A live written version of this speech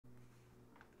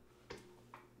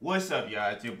What's up,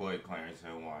 y'all? It's your boy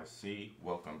ClarenceNyc.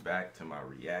 Welcome back to my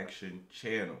reaction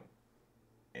channel.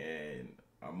 And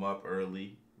I'm up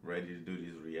early, ready to do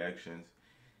these reactions.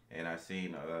 And I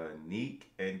seen Nique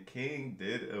and King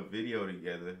did a video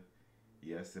together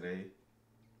yesterday.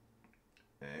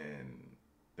 And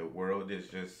the world is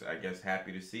just, I guess,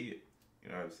 happy to see it. You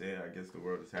know what I'm saying? I guess the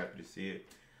world is happy to see it.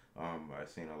 I've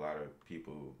seen a lot of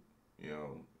people,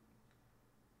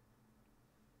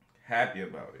 happy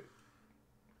about it.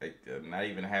 Like, not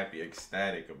even happy,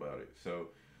 ecstatic about it. So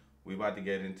we about to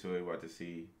get into it. We're about to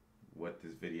see what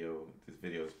this video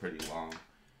is pretty long,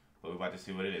 but we're about to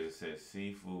see what it is. It says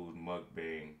seafood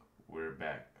mukbang, we're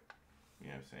back. You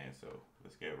know what I'm saying? So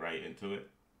let's get right into it.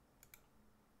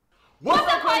 What's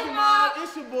up, Crazy Mom?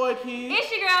 It's your boy Keith.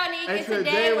 It's your girl Nique, and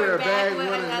today we're back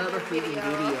with another freaking video.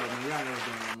 Man, y'all know what's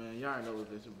going on, man. Y'all know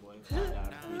it's your boy.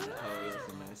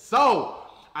 Man. So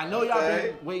I know y'all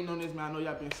been waiting on this, man. I know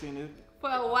y'all been seeing this for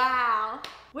a while.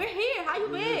 We're here. How you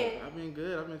been? I've been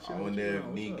good. I've been chilling. I wonder if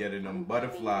me getting them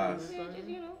butterflies.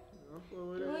 Doing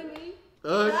me.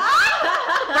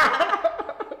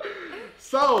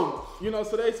 So,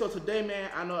 today,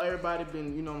 man, I know everybody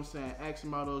been, asking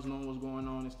about us, knowing what's going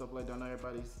on and stuff like that. I know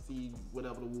everybody see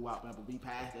whatever the woo out, man, but we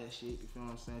passed that shit, you feel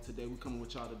what I'm saying? Today, we coming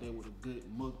with y'all today with a good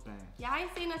mukbang. Y'all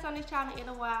ain't seen us on this channel in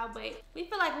a while, but we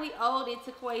feel like we owed it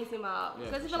to Crazy Mom.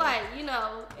 Because we feel like,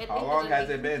 How long has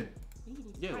it been? We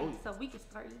need to pray so we can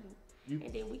start eating.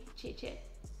 And then we can chit chat.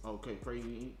 Okay, pray you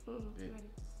eat. Ready.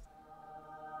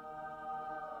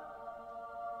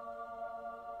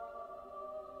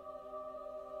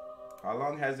 How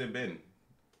long has it been?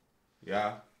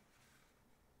 Yeah.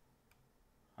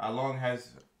 How long has?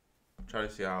 Try to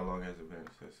see how long has it been.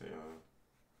 So say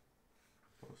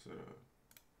post it up.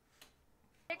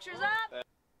 Pictures up.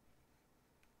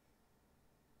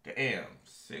 Damn,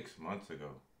 6 months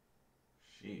ago.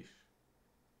 Sheesh.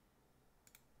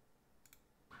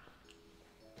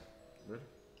 Ready?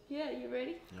 Yeah, you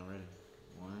ready? Yeah, ready.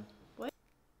 One. What?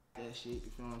 That shit, you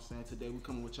feel what I'm saying? Today we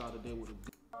coming with y'all today with a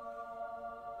good.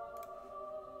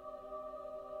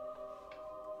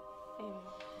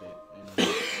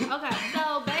 Okay,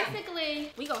 so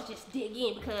basically we gonna just dig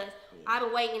in because I've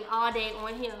been waiting all day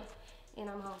on him and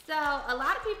I'm home. So a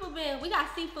lot of people we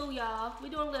got seafood, y'all. We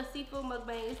doing a little seafood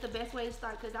mukbang. It's the best way to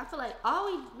start because I feel like all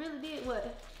we really did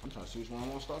I'm trying to see which one I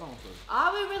want to start on first.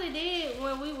 All we really did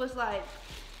when we was like,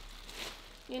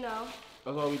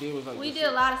 that's all we did was like. We did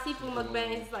a lot of seafood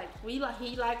mukbangs. Like he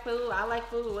like food, I like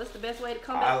food. What's the best way to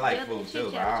come back? I like food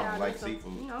too, but I don't like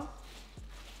seafood.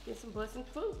 Get some busting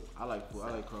food. I like food.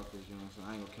 I like crawfish, you know what I'm saying?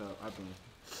 I ain't gonna cap. I've been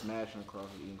smashing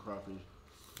crawfish, eating crawfish.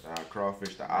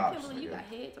 Crawfish the I ops. can't believe you got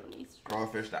heads on these.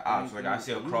 Crawfish the ops. Like I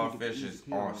see a crawfish is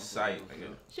on site.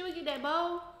 Should we get that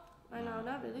bowl? I know,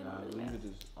 not really. Nah, you could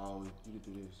just always, you could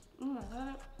do this. Oh my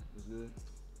god. It's good?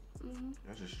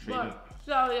 That's just treating.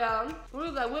 So yeah, we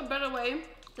was like, what better way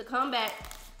to come back?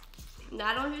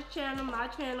 Not on his channel, my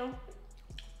channel.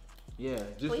 Yeah,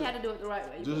 we had to do it the right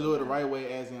way. Just do it the right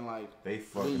way, as in like they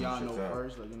fucking y'all know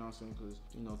first, like you know what I'm saying?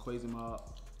 Because Crazy Mob,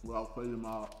 without Crazy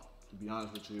Mob, to be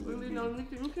honest with you, it wouldn't be no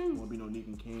Nique and King. Wouldn't be no Nique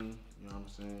and King. You know what I'm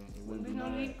saying? It wouldn't be no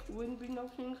Nique. Wouldn't be no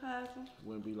King Castle.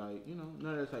 Wouldn't be like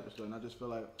none of that type of stuff. And I just feel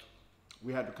like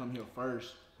we had to come here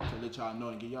first to let y'all know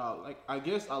and give y'all like I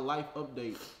guess a life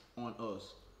update on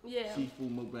us. Yeah. Seafood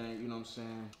mukbang, you know what I'm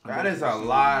saying? That is a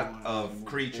lot of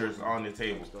creatures on the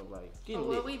table. Stuff like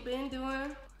what we been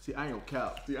doing. See, I ain't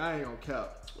gonna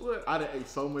cap. What? I done ate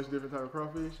so much different type of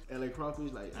crawfish. LA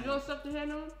crawfish, like you don't suck the head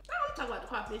on? I don't talk about the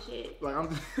crawfish shit. Like I'm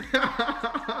just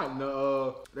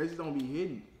no, they just don't be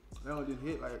hidden. They don't just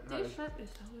hit like. This shrimp is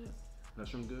so good. That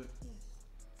shrimp good. Yes.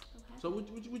 So what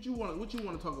you want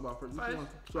to talk about first? What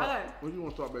you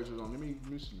want to start bases on? Let me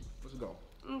see. Let's go.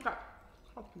 Okay.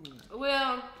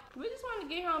 Well, we just want to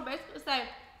get here on basically say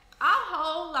our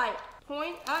whole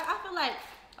point. I feel like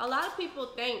a lot of people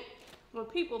think when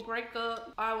people break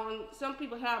up or when some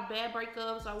people have bad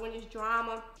breakups or when it's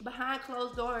drama behind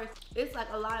closed doors, it's like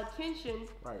a lot of tension.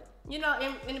 Right. In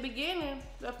the beginning,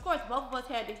 of course, both of us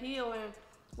had to heal, and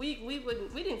we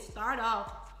didn't start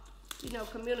off,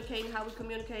 communicating how we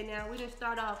communicate now. We didn't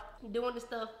start off doing the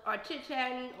stuff or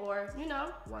chit-chatting or,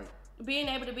 right. being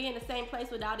able to be in the same place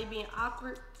without it being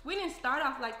awkward. We didn't start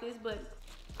off like this, but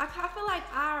I feel like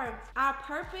our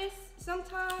purpose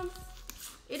sometimes,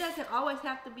 it doesn't always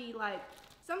have to be like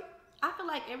I feel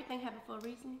like everything happened for a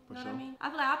reason. You know what I mean? I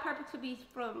feel like our purpose could be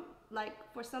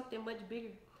for something much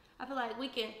bigger. I feel like we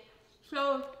can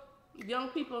show young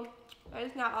people that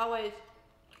it's not always,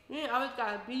 you ain't always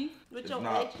gotta beef with your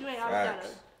ex. You ain't always gotta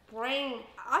bring.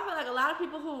 I feel like a lot of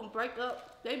people who break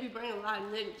up, they be bringing a lot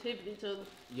of negativity to.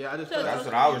 Yeah, I just So feel like That's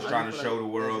what I was trying to feel show like the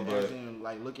world, as but in,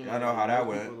 like looking I at know how that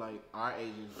people went. like our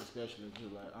ages, especially too.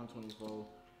 Like I'm 24,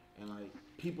 and like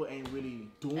people ain't really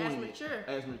doing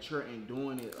as mature and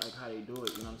doing it like how they do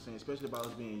it. You know what I'm saying? Especially about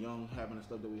us being young, having the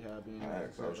stuff that we have. Being I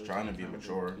was trying to be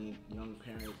mature. Being young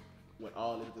parents with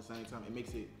all this at the same time, it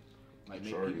makes it. Like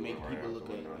make people look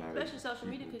at especially social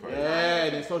media. Yeah,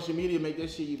 then social media make that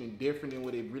shit even different than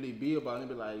what it really be about. And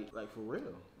they be like for real,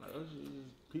 like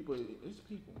it's people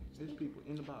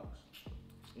in the box.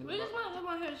 We just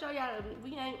want here to show y'all that we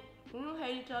don't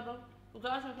hate each other.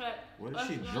 Regardless of that. What is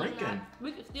she drinking?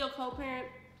 We can still co-parent.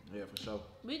 Yeah, for sure.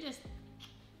 We just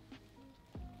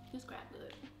crap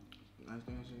good. Nice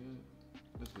thing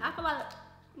shit. I feel like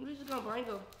we just gonna bring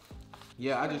them.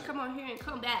 Yeah, I just come on here and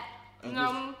come back. You know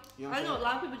just, what I mean? You know I know a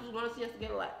lot of people just want to see us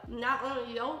together, like not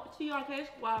only your TRK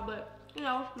squad, but you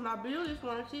know my builders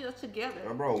want to see us together.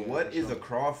 Bro, yeah, what is a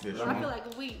crawfish? I feel like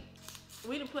if we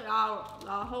done put our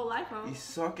whole life on. He's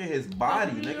sucking his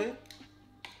body, nigga.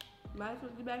 Might as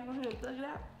well get back on here and thug it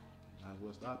out. Might as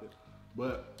well stop it.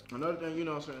 But another thing, you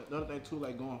know what I'm saying? Another thing too,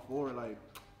 like going forward, like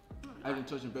I can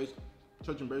touching base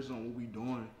on what we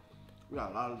doing. We got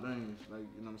a lot of things, like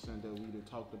you know what I'm saying, that we done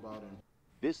talked about and.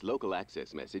 This local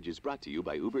access message is brought to you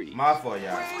by Uber Eats. My fault,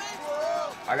 y'all.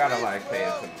 I gotta like pay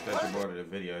attention more to the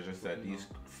video. It's just that these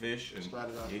fish and they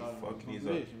fucking these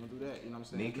up. You do that, you know what I'm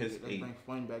saying? Nique's let's bring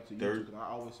fun back to you, because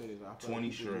I always say this. I 20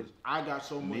 shrimp. I got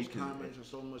so much comments and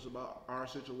so much about our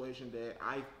situation that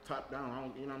I top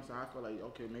down. You know what I'm saying? I feel like,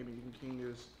 okay, maybe Nique King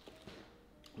is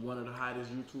one of the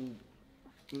hottest YouTube,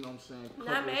 you know what I'm saying?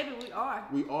 Not maybe, we are.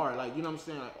 We are, like, you know what I'm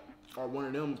saying? Like, or one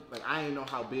of them, like, I didn't know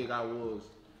how big I was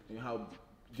and how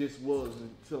this was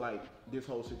until like this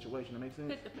whole situation. That makes sense?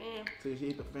 Hit the fan. So you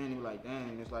hit the fan and you're like,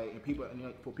 dang, it's like, and people, and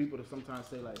like, for people to sometimes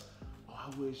say like, oh,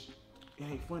 I wish it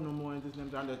ain't fun no more and this and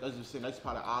that. That's just saying, that's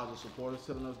probably odds of supporters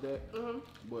telling us that.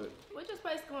 But we just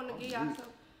basically want to give y'all some.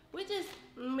 We just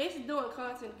miss doing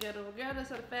content together,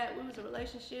 regardless of the fact we was a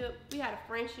relationship. We had a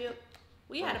friendship.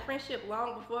 We had a friendship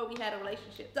long before we had a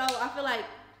relationship. So I feel like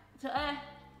to us,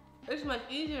 it's much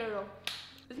easier though.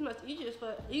 It's much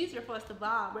easier for us to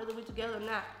vibe, whether we together or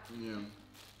not. Yeah.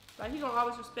 Like he gonna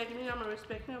always respect me, I'm gonna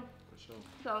respect him. For sure.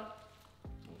 So.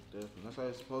 Most definitely. That's how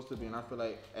it's supposed to be, and I feel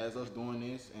like as us doing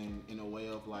this, and in a way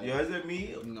of like. Yo, is it me?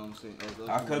 You know what I'm saying? As us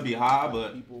I could be high, like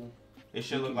but people, it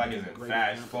should look like it's in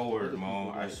fast forward,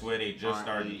 Mo. I swear they just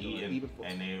started eating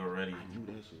and they already. I knew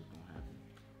that shit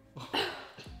was gonna happen.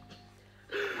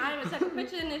 I ain't even took a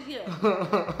picture in this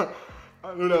yet.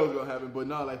 I knew that was gonna happen, but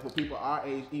no, like for people our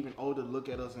age, even older, look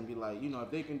at us and be like, you know, if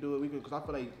they can do it, we can. Because I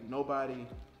feel like nobody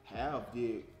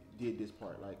did this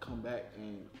part, like come back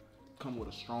and come with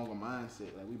a stronger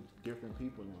mindset. Like we different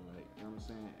people now, like you know what I'm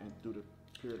saying. And through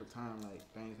the period of time, like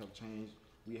things have changed.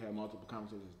 We have multiple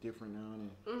conversations different now,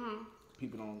 and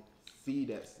people don't see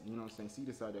that. You know what I'm saying? See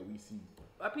the side that we see.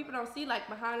 Or people don't see like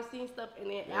behind the scenes stuff, and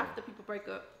then after people break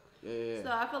up. Yeah. So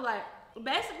I feel like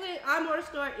basically our moral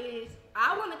story is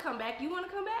I want to come back. You want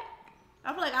to come back?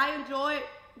 I feel like I enjoy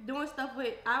doing stuff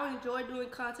with. I enjoy doing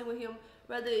content with him.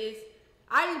 Whether it's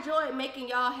I enjoy making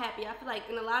y'all happy. I feel like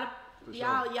in a lot of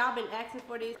y'all been asking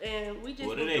for this, and we just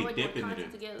enjoy doing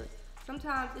content together.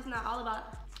 Sometimes it's not all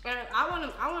about. And I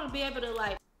want to be able to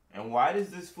like. And why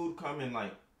does this food come in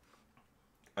like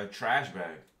a trash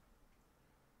bag?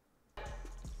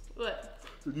 What?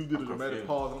 So you did a dramatic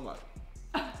pause, and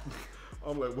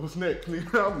I'm like, what's next?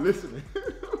 I'm listening.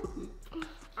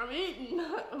 I'm eating,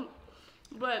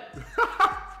 but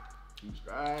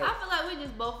I feel like we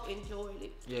just both enjoyed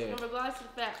it. Yeah. In regards to the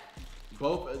fact.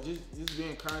 Both, just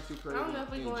being content creator. I don't know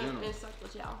if we're going general. in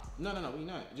circles, y'all. No, we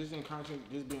not. Just in content,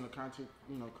 just being a content,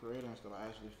 creator and stuff. I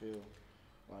actually feel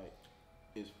like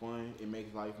it's fun. It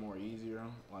makes life more easier,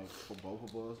 like for both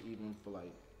of us, even for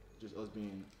like just us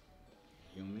being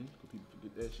human. Cause people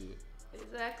forget that shit.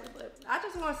 Exactly, but I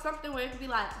just want something where it could be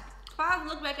like, if I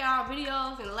look back at our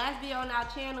videos and the last video on our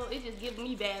channel, it just gives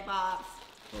me bad vibes.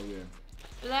 Oh yeah.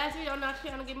 The last video on our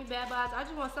channel give me bad vibes. I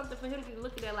just want something for him to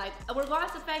look at, like,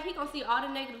 regardless of the fact he gonna see all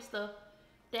the negative stuff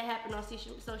that happened on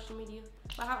social media.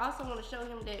 But I also want to show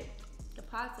him that the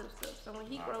positive stuff. So when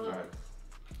he grows up,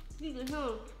 he get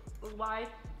him a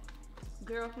wife,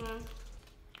 girlfriend.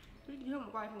 He get him a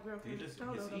wife and girlfriend.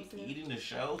 He's eating the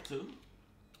shell too?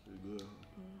 Pretty good.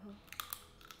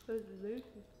 It's delicious.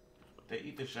 They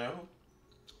eat the shell?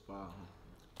 Wow.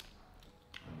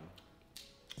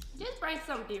 Just bring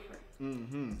something different.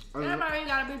 Everybody ain't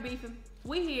gotta be beefing.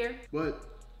 We here. But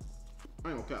I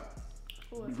ain't gonna cap.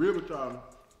 What? Be real with y'all.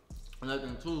 Another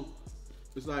thing too,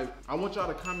 it's like I want y'all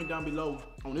to comment down below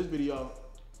on this video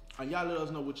And y'all let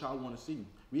us know what y'all want to see.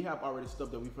 We have already stuff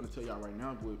that we finna tell y'all right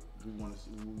now, but we want to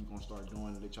see what we gonna start doing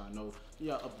and let y'all know.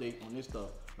 Y'all update on this stuff.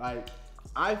 Like,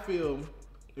 I feel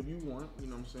if you want, you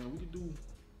know what I'm saying, we could do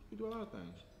a lot of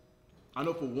things. I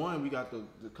know for one, we got the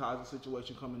Kaza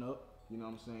situation coming up. You know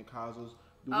what I'm saying, Kaza's.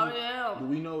 Do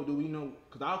we know?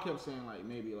 Cause I kept saying like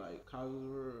maybe like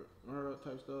Kaza's murder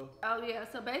type stuff. Oh yeah.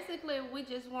 So basically, we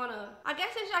just wanna. I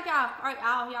guess it's like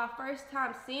y'all first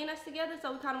time seeing us together,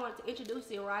 so we kind of wanted to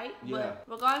introduce it, right? Yeah.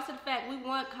 But regardless of the fact, we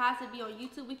want Kaza to be on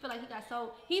YouTube. We feel like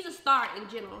he's a star in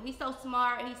general. He's so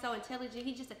smart and he's so intelligent.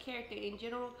 He's just a character in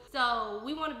general. So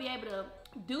we want to be able to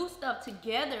do stuff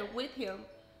together with him.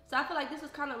 So I feel like this was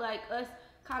kind of like us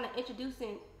kind of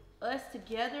introducing us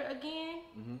together again,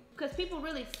 because people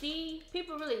already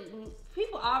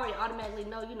automatically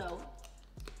know, you know,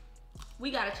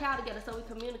 we got a child together, so we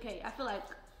communicate. I feel like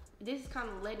this is kind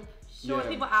of showing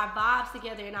people our vibes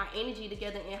together and our energy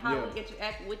together and how we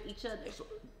interact with each other. So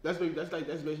that's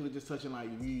basically just touching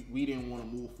like we didn't want to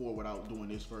move forward without doing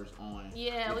this first on.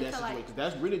 Yeah, we feel like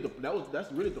that's really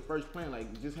the first plan,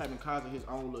 like just having Kaza his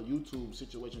own little YouTube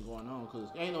situation going on, because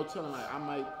ain't no telling, like I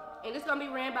might. And it's gonna be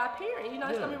ran by parents, you know,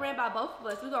 it's gonna be ran by both of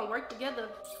us. We're gonna work together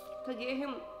to get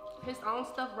him his own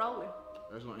stuff rolling.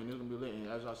 And it's gonna be lit. And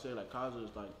as I said, like Kaza is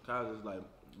like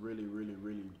really,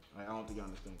 like I don't think you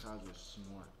understand. Kaza is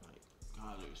smart. Like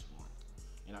Kaza is smart.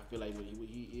 And I feel like what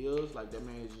he is, like that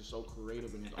man is just so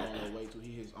creative in his own way to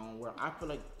his own world. I feel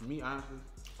like, me honestly,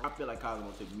 I feel like Kaza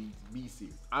gonna take me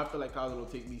serious. I feel like Kaza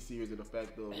gonna take me serious in the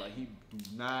fact of like he do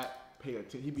not pay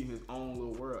attention. He be in his own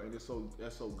little world, and that's so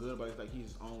good. But it's like he's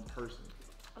his own person.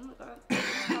 Oh my god,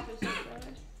 coffee so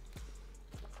fast.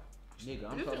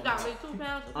 Nigga, You just got me 2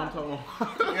 pounds of coffee. I'm talking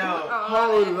Yo,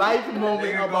 whole life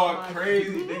moment nigga about going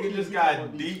crazy. Nigga just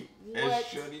got deep What? as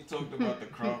shit. He talked about the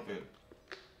crawfish.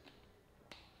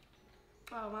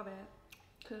 Oh my bad,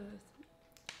 cause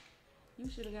you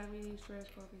should have got me these fresh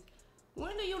crawfish.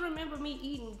 When do you remember me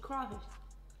eating crawfish?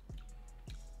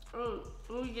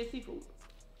 When we get seafood.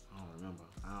 I don't remember.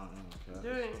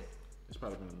 During. It's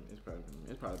probably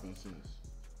been since.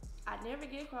 I never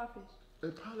get crawfish.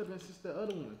 It's probably been since the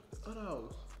other one, the other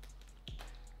house.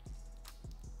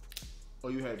 Oh,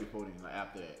 you had it before then, like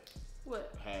after that.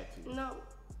 What? Had to. No,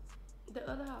 the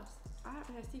other house. I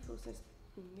haven't had seafood since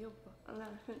Milpa.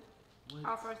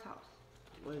 Our first house.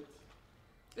 What?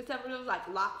 Except when it was like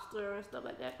lobster and stuff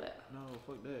like that, but No,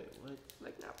 fuck that. What?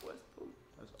 like not for food.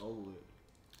 That's over with.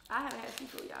 I haven't had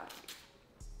seafood, y'all.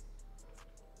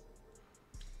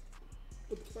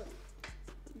 What the fuck?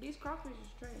 These crawfish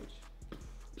is trash.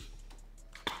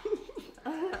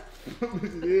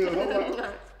 Yeah,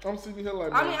 I'm sitting here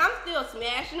like. I mean, I'm still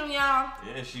smashing them, y'all.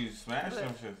 Yeah, she smashed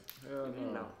them shit. Hell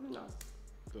no. You know.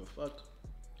 The fuck?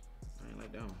 I ain't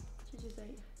like that one. What you just say?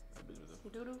 That bitch was a.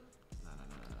 Doo-doo? Nah.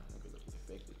 That bitch was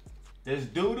infected. There's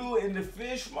doo-doo in the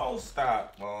fish mo.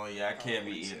 Stop. Oh yeah, I can't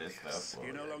be eating this stuff.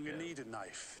 You no longer need a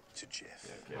knife to Jeff.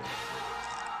 Yeah,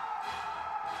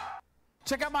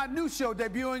 Check out my new show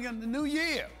debuting in the new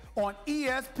year on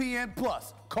ESPN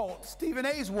Plus called Stephen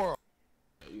A's World.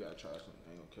 Yeah, you gotta try something.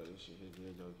 I ain't gonna kill this shit here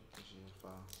good though. This shit is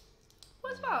fire.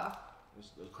 What's for?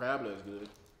 The crab legs good.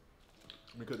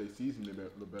 Because they seasoned it a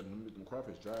little better. Them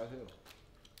crawfish dry as hell.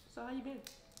 So how you been?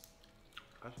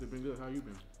 Actually been good. How you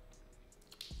been?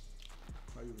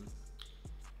 How you been?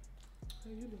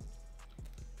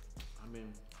 I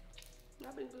mean,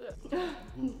 I've been good.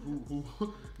 who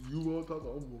you wanna talk to?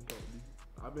 I'm gonna talk to me.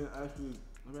 I've been actually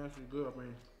good. I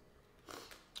mean,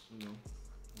 you know,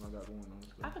 what I got going on.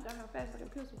 I forgot how fast I can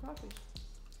peel some crawfish.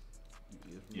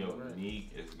 Yo,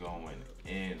 Nique is going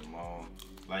in, mom.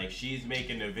 Like, she's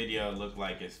making the video look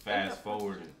like it's fast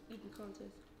forwarding. Eating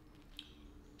contest.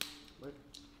 What?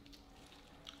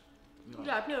 You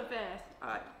gotta peel fast.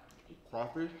 Alright.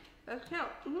 Crawfish? Let's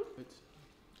count. I'm gonna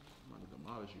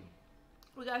demolish you.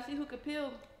 We gotta see who can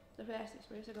peel the fastest.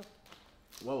 Ready to go.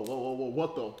 Whoa.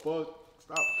 What the fuck?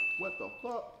 Stop. What the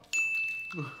fuck?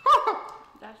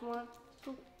 That's 1,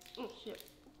 2. Oh shit.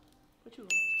 What you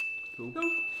want? 2. 2.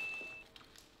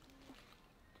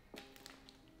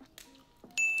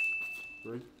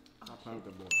 3. Stop playing with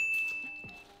that boy.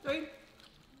 3.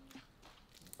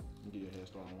 You get your head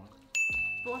start on 1.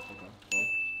 4. Okay. 4.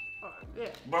 Alright, yeah.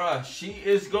 Bruh, she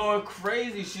is going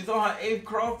crazy. She's on her 8th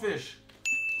crawfish.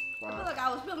 I feel like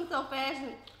I was feeling so fast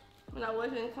when I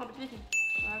wasn't in competition.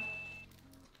 5.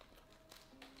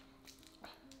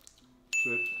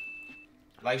 6.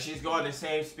 Like, she's going the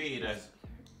same speed as.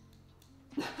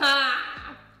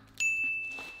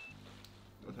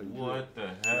 What the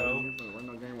hell? You run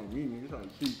no game with me, nigga. You trying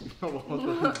to cheat. Yo,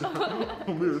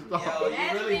 You're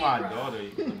really my daughter.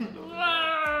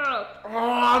 Oh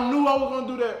I knew I was gonna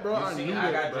do that, bro.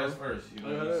 I got dressed first. You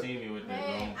know, you see me with this.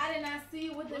 Man, I did not see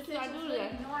what this I do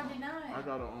that? No, I did not. I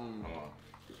got a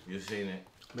You seen it?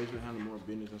 basically handle more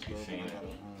business and stuff. seen it?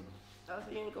 Oh,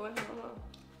 so you ain't going home, huh?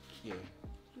 Yeah.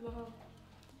 You go home.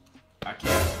 I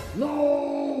can't.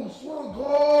 No, swear to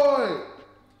God.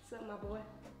 What's up, my boy?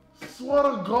 Swear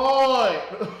to God.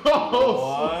 Swear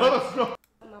to God.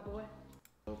 My boy.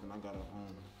 And I got a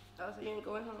Oh, so you ain't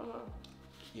going home, huh?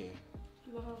 yeah.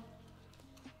 You go home.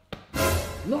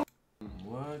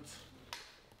 What?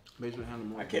 Basically handle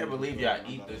more. I can't believe y'all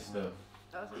eat this stuff.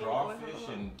 Oh, so you ain't going Crawfish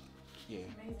home, and Yeah.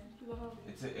 You go home.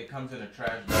 it comes in a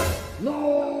trash bag.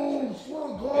 No, swear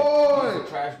to These God. are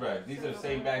trash bags. These are the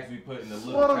same bags we put in the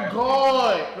little Swear to trash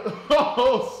God.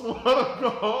 Oh, swear to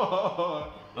God.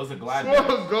 bags. Those are glad Swear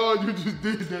bags. to God, you just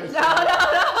did that. No.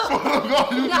 Swear to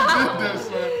God, you just did that,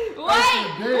 son.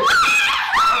 Wait.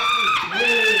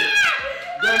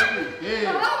 That shit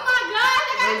dead. Oh my God,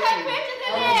 they gotta take pictures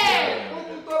in there. What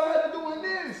you thought I had to do with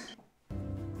this?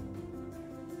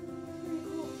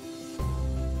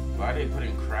 Why are they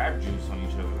putting crab juice on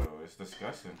each other though? It's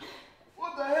disgusting.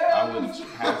 What the I hell? would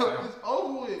pass out. It's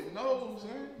over with. No, son.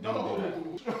 Don't do that. No.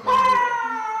 Don't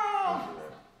do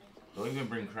that. Don't even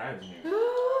bring crabs in here.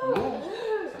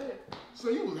 So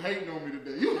you was hating on me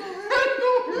today. You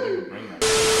Don't even bring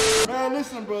that. Man,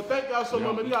 listen, bro. Thank y'all so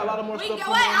much. Man. We got a lot of more Wait, stuff wait,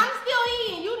 coming on. I'm still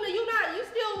eating. You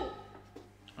still.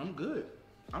 I'm good.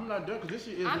 I'm not done because this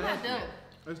shit is I'm nasty. not done.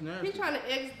 It's nasty. He's trying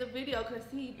to exit the video because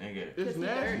he. Nigga. It's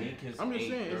nasty. Nique has I'm just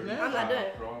saying, it's ate nasty. I'm not done.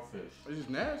 crawfish. It's just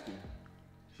nasty.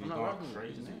 She's I'm not going rocking with it.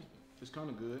 crazy. It's nasty. It's kind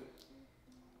of good.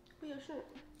 Peel shrimp.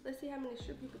 Let's see how many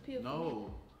shrimp you can peel.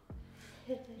 No.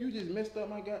 You just messed up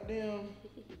my goddamn.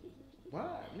 Why,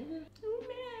 nigga? You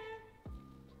mad?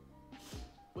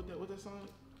 What that song?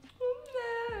 You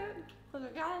mad? Cause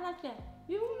I got it like that.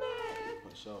 You mad?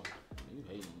 For sure. You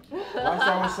hating me. Why is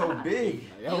that one so big?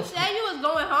 You said you was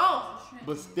going home.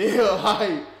 But still,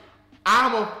 like,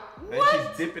 I'm a. And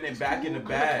she's dipping it back in the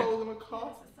bag. Clothes in the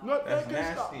car. Nothing That's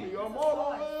can stop nasty. me. I'm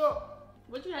all the way up.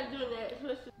 What you had to do in that? Who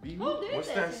did What's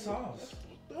that? that to you? sauce?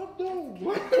 Stop doing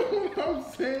what I'm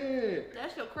saying.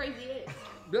 That's your crazy ass.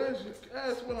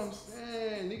 That's what I'm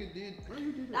saying. Nigga did. Why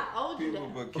you did that? I owed you People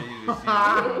that. but Katie to see.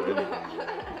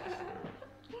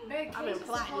 Meg, I've been Cage is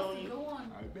plotting supposed on to you. go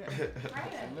on. I bet.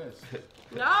 Right. Say less.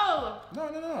 No.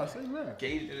 No. Say less.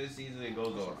 Cajun this season it goes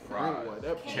on Boy, fries.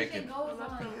 that Cajun Chicken. goes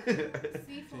on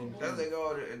seafood. It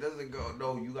doesn't go.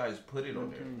 No, you guys put it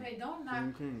on there. Hey, don't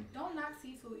knock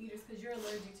seafood eaters because you're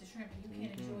allergic to shrimp and you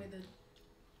can't enjoy the.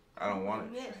 I don't want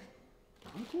it. Yeah.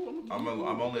 I'm cool.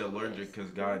 I'm only allergic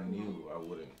because God knew I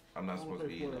wouldn't. I'm not supposed to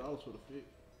be eating it. $40 for the fit.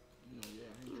 You know, yeah,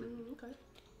 I ain't tripping. Okay.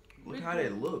 Look how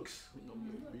that looks.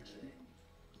 Big shit.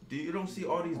 You don't see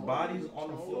all these bodies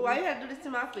on the floor? Why you have to do this to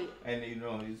my feet? And you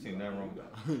know, you see nothing wrong with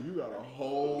that. You got a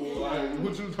whole like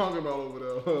what you talking about over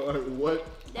there? Like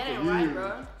what? That ain't For right, years.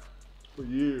 bro. For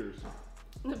years.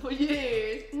 For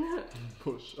years.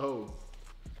 For sure.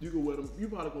 You can wear them. You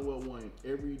probably gonna wear one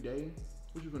every day.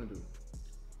 What you gonna do?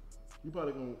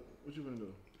 What you gonna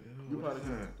do? You probably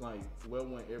gonna like wear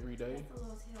one every day That's a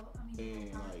little tail. I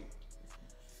mean, and like.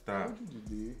 Stop. What you just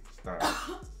did? Stop.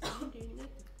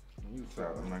 You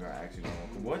Stop. I'm not gonna ask you no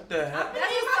more. What the hell? I'm finna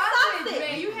that's eat a my sausage, sausage.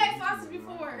 man. You had sausage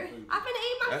before. I'm finna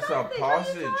eat my That's a sausage. What are you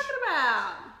sausage. talking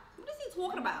about? What is he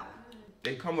talking about?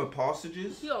 They come with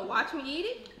sausages? You gonna watch me eat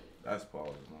it? That's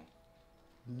pauses,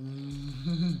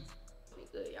 man. Be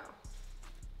good, y'all.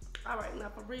 All right, now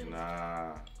for real.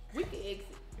 Nah. We can exit.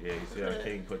 Yeah, you see how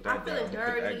King put I'm that down. feeling Put the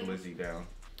dirty. egg glizzy down.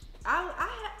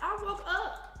 I woke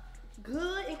up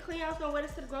good and clean. I was gonna wear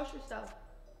this to the grocery store.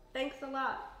 Thanks a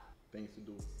lot. Things to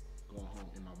do. Going home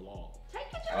in my vlog. Take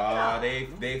your jacket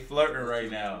off. They flirting right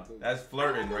now. That's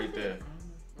flirting right there.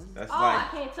 That's Oh, I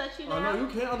like. can't touch you Oh now. no, you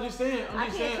can't. I'm just saying. I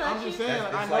can't touch you.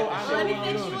 That's I like know. the I shit know. Let me we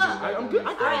fix used you to up. do back I'm in good. the day.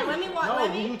 I got Alright, it. let me walk. No,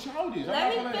 Let me. you childish. Let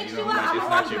me fix You you know, up. like, I'm it's gonna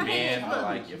wash not your my man, hands. but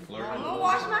like you're flirting. I'm with gonna him.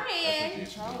 wash my That's what hands. you You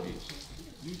do. childish.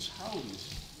 You childish.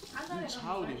 I'm not You even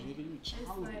childish, funny. nigga. You It's like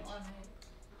childish. automatic.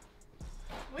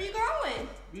 Where you going?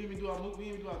 We didn't even do our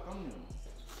thumbnail.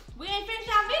 We ain't finished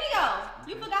our video.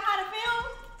 You forgot how to film?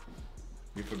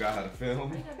 You forgot how to film?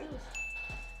 What you gotta do?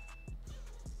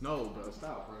 No, bro.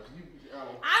 Stop, bro.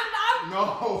 I'm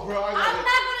No, bro. not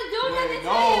gonna do nothing to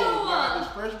No, you. bro. I got this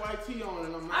fresh white tee on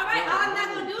and I'm not. All right, bro, I'm not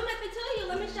no. gonna do nothing to you.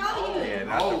 Let me show you. Yeah,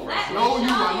 not the No, first Let no, me you.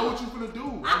 show I know you. what you finna do.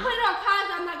 I put it on cause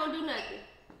I'm not gonna do nothing.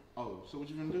 Oh, so what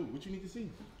you gonna do? What you need to see?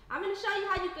 I'm gonna show you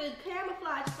how you can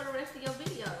camouflage for the rest of your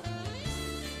video.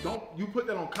 Don't you put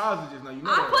that on Kaza just now? You know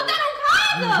I that, put right? that on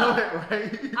You know Kaza. that, right?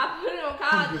 I put it on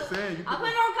Kaza. I'm just saying, you I put put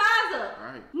it on Kaza. All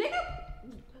right. Nigga,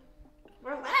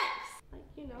 relax. Like,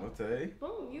 you know. Okay.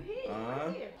 Boom, you hit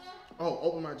right here. Oh,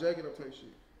 open my jacket up type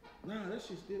shit. Nah, that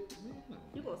shit's still. Man,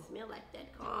 You gonna smell like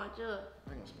that ganja.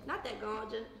 I ain't gonna smell. Not that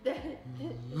ganja.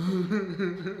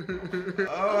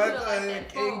 Oh, I thought it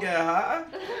can get high.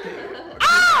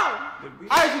 Oh!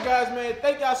 Alright, you guys, man.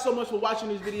 Thank y'all so much for watching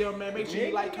this video, man. Make sure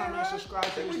you like, comment, and subscribe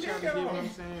to this channel. You know what I'm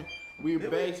saying? We're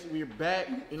back.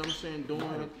 You know what I'm saying?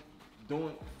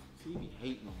 Doing. See, be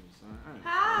hating on me, son.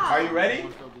 How? Are you ready?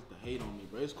 Just to hate on me,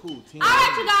 bro. It's cool. Team.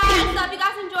 Alright, you guys. So if you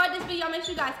guys enjoyed this video, make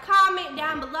sure you guys comment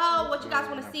down below what you guys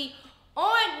want to see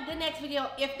on the next video,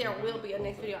 if there will be a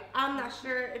next video. I'm not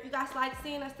sure. If you guys like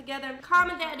seeing us together,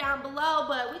 comment that down below.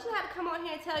 But we just had to come on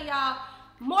here and tell y'all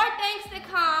more things to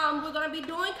come. We're gonna be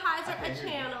doing Kaiser a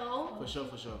channel. For sure.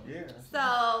 Yeah.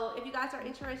 So if you guys are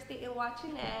interested in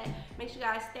watching that, make sure you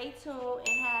guys stay tuned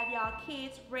and have y'all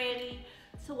kids ready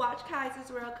to watch Kaiser's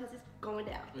World, because it's going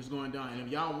down. It's going down. And if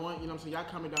y'all want, you know what I'm saying, y'all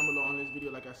comment down below on this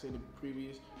video, like I said in the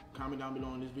previous. Comment down below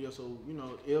on this video, so you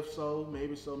know, if so,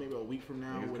 maybe a week from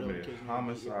now, whatever the case may be.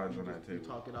 Homicides on that table. We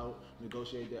talk it out,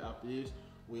 negotiate that after this.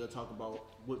 We'll talk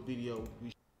about what video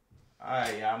we.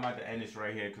 Alright, yeah, I'm about to end this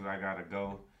right here because I gotta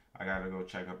go. I gotta go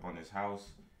check up on this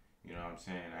house. You know what I'm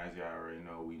saying? As y'all already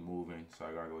know, we moving, so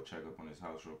I gotta go check up on this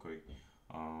house real quick.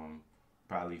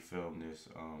 Probably film this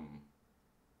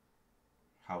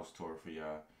house tour for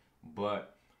y'all.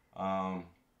 But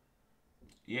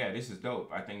yeah, this is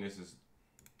dope. I think this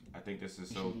is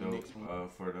so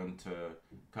dope for them to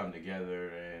come together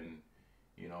and,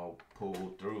 you know,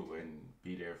 pull through and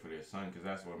be there for their son, because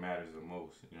that's what matters the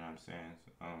most. You know what I'm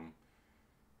saying?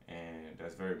 And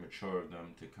that's very mature of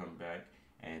them to come back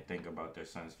and think about their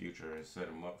son's future and set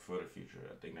him up for the future.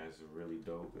 I think that's really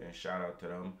dope, and shout out to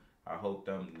them. I hope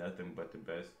them nothing but the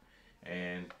best.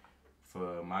 And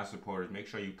for my supporters, make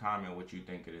sure you comment what you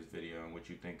think of this video and what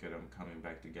you think of them coming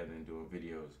back together and doing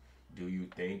videos. Do you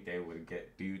think they would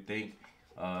get? Do you think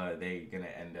they gonna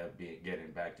end up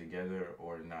getting back together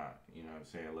or not? You know what I'm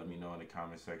saying? Let me know in the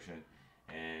comment section.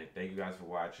 And thank you guys for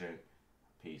watching.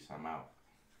 Peace. I'm out.